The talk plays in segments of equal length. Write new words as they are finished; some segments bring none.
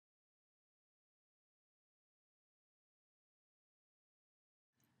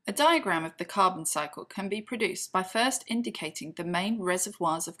A diagram of the carbon cycle can be produced by first indicating the main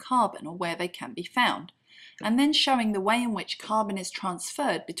reservoirs of carbon or where they can be found, and then showing the way in which carbon is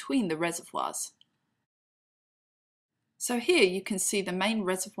transferred between the reservoirs. So here you can see the main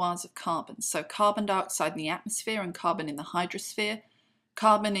reservoirs of carbon, so carbon dioxide in the atmosphere and carbon in the hydrosphere,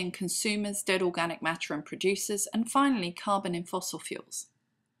 carbon in consumers, dead organic matter and producers, and finally carbon in fossil fuels.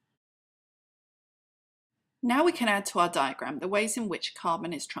 Now we can add to our diagram the ways in which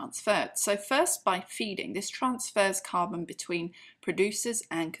carbon is transferred. So first, by feeding, this transfers carbon between producers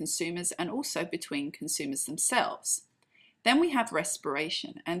and consumers and also between consumers themselves. Then we have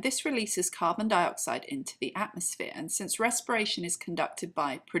respiration, and this releases carbon dioxide into the atmosphere. And since respiration is conducted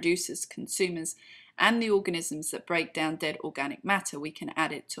by producers, consumers, and the organisms that break down dead organic matter, we can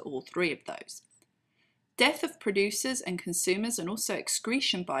add it to all three of those. Death of producers and consumers and also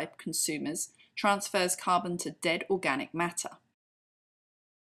excretion by consumers transfers carbon to dead organic matter.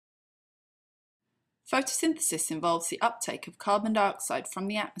 Photosynthesis involves the uptake of carbon dioxide from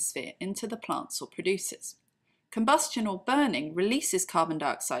the atmosphere into the plants or producers. Combustion or burning releases carbon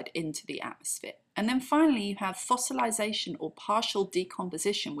dioxide into the atmosphere. And then finally you have fossilization or partial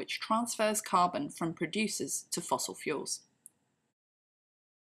decomposition, which transfers carbon from producers to fossil fuels.